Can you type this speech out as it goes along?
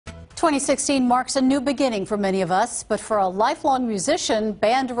2016 marks a new beginning for many of us, but for a lifelong musician,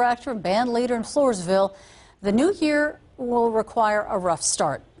 band director, and band leader in Floresville, the new year will require a rough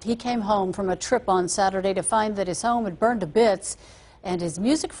start. He came home from a trip on Saturday to find that his home had burned to bits, and his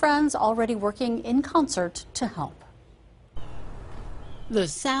music friends already working in concert to help. The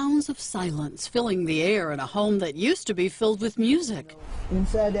sounds of silence filling the air in a home that used to be filled with music.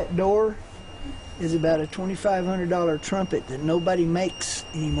 Inside that door is about a $2,500 trumpet that nobody makes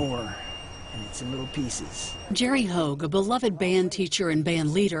anymore, and it's in little pieces. Jerry Hogue, a beloved band teacher and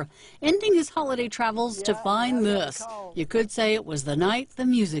band leader, ending his holiday travels to find this. You could say it was the night the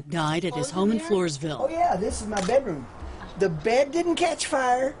music died at his home in Floresville. Oh yeah, this is my bedroom. The bed didn't catch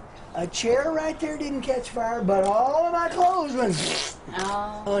fire, a chair right there didn't catch fire, but all of my clothes went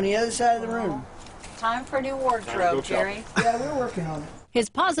on the other side of the room. Time for a new wardrobe, Jerry. Yeah, we're working on it. His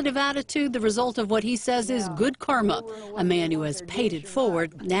positive attitude, the result of what he says is good karma. A man who has paid it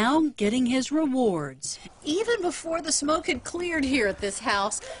forward, now getting his rewards. Even before the smoke had cleared here at this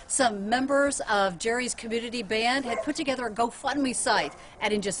house, some members of Jerry's community band had put together a GoFundMe site,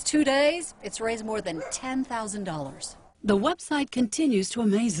 and in just 2 days, it's raised more than $10,000. The website continues to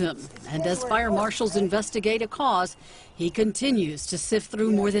amaze him, and as fire marshals investigate a cause, he continues to sift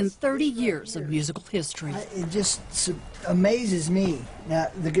through more than 30 years of musical history. It just amazes me.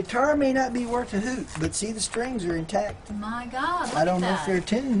 Now, the guitar may not be worth a hoot, but see, the strings are intact. My God, I don't know if they're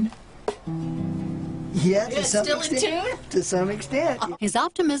tuned. Yeah, to some still extent. in tune? To some extent. His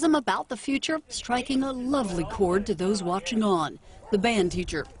optimism about the future striking a lovely chord to those watching on. The band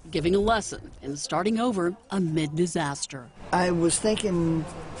teacher giving a lesson in starting over amid disaster. I was thinking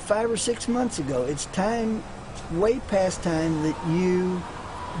 5 or 6 months ago, it's time, way past time, that you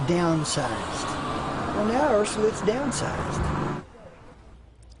downsized. Well, now, Ursula, it's downsized.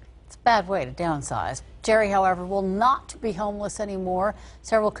 It's a bad way to downsize. Jerry, however, will not be homeless anymore.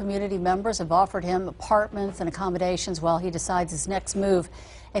 Several community members have offered him apartments and accommodations while he decides his next move.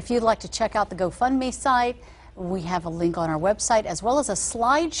 If you'd like to check out the GoFundMe site, we have a link on our website as well as a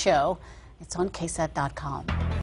slideshow. It's on ksat.com.